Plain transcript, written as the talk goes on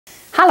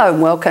Hello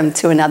and welcome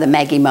to another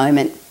Maggie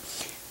moment.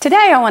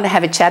 Today I want to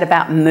have a chat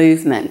about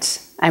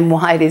movement and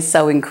why it is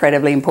so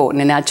incredibly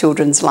important in our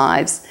children's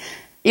lives.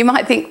 You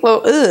might think,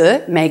 well,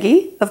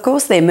 Maggie, of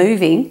course they're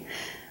moving.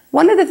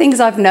 One of the things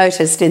I've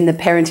noticed in the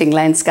parenting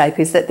landscape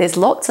is that there's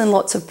lots and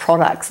lots of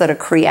products that are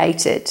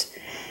created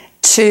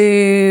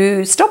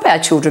to stop our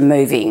children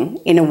moving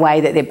in a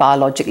way that they're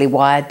biologically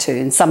wired to.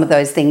 And some of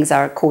those things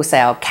are, of course,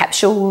 our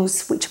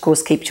capsules, which of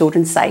course keep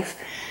children safe,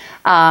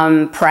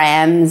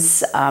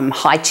 prams,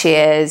 high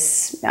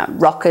chairs,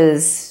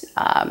 rockers,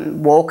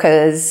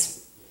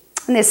 walkers,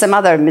 and there's some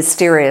other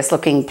mysterious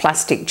looking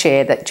plastic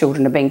chair that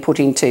children are being put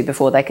into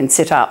before they can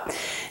sit up.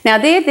 Now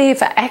they're there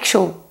for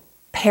actual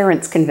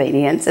parents'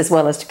 convenience as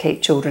well as to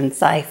keep children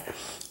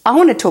safe. I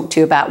want to talk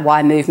to you about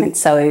why movement's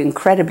so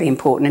incredibly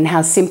important and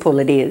how simple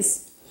it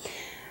is.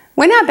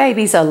 When our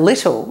babies are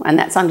little, and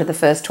that's under the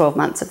first 12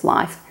 months of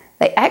life,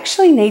 they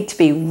actually need to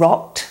be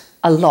rocked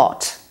a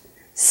lot.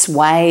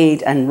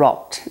 Swayed and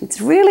rocked. It's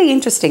really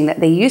interesting that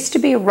there used to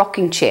be a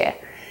rocking chair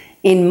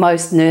in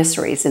most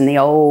nurseries in the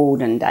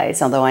olden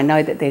days, although I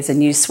know that there's a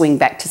new swing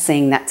back to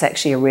seeing that's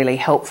actually a really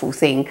helpful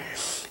thing.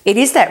 It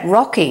is that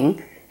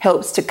rocking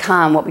helps to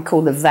calm what we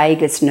call the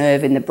vagus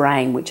nerve in the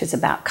brain, which is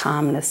about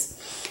calmness.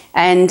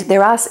 And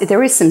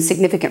there is some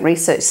significant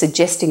research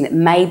suggesting that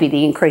maybe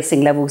the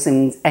increasing levels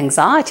in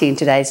anxiety in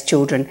today's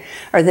children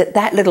are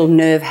that little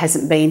nerve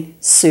hasn't been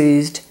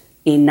soothed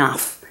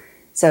enough.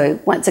 So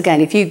once again,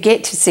 if you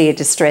get to see a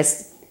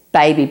distressed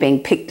baby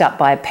being picked up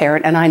by a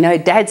parent, and I know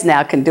dads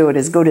now can do it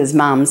as good as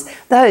mums,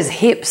 those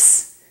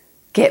hips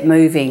get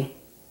moving.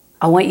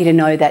 I want you to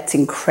know that's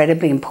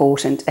incredibly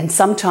important. And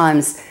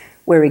sometimes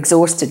we're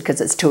exhausted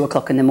because it's 2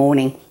 o'clock in the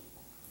morning.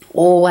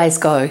 Always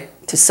go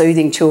to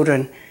soothing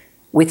children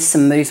with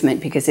some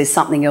movement because there's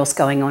something else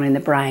going on in the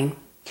brain.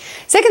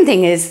 Second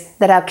thing is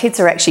that our kids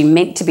are actually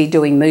meant to be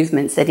doing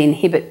movements that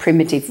inhibit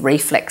primitive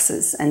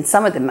reflexes, and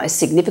some of the most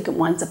significant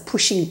ones are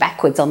pushing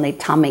backwards on their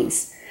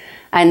tummies.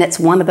 And that's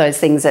one of those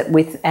things that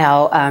with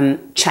our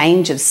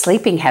change of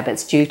sleeping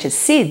habits due to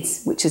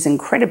SIDS, which is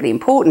incredibly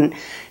important,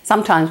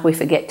 sometimes we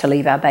forget to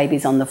leave our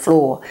babies on the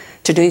floor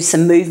to do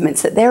some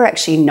movements that they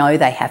actually know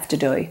they have to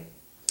do.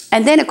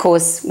 And then, of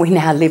course, we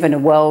now live in a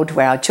world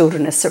where our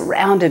children are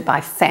surrounded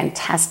by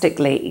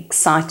fantastically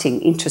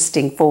exciting,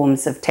 interesting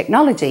forms of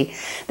technology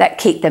that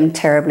keep them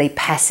terribly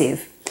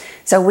passive.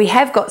 So we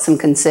have got some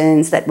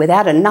concerns that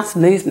without enough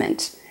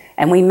movement,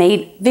 and we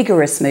need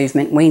vigorous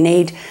movement, we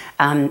need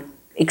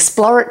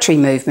exploratory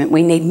movement,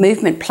 we need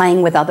movement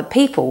playing with other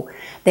people,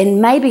 then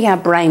maybe our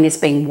brain is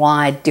being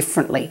wired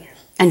differently.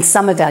 And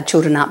some of our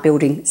children aren't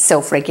building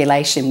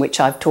self-regulation, which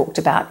I've talked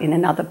about in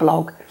another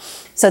blog.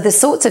 So the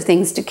sorts of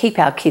things to keep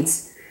our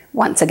kids,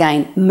 once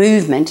again,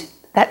 movement,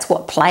 that's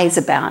what play is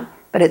about,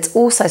 but it's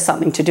also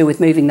something to do with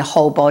moving the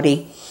whole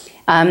body.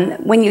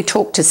 When you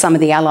talk to some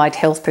of the allied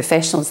health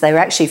professionals, they're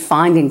actually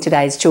finding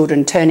today's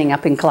children turning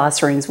up in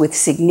classrooms with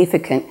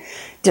significant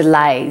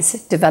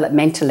delays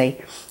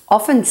developmentally,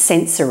 often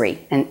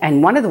sensory.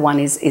 And one of the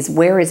ones is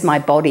where is my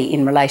body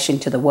in relation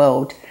to the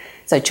world?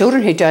 So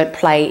children who don't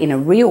play in a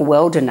real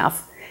world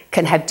enough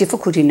can have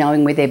difficulty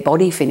knowing where their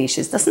body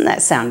finishes. Doesn't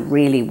that sound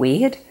really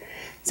weird?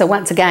 So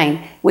once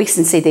again, we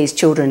can see these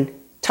children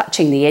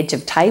touching the edge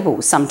of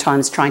tables,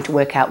 sometimes trying to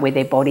work out where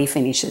their body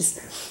finishes.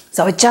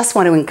 So I just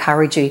want to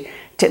encourage you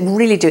to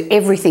really do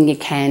everything you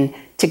can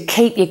to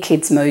keep your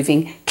kids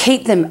moving,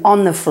 keep them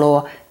on the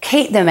floor,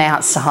 keep them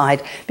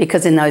outside,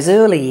 because in those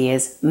early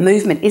years,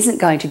 movement isn't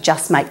going to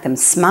just make them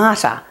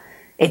smarter,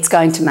 it's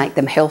going to make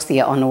them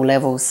healthier on all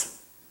levels.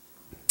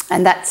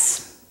 And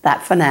that's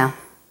that for now.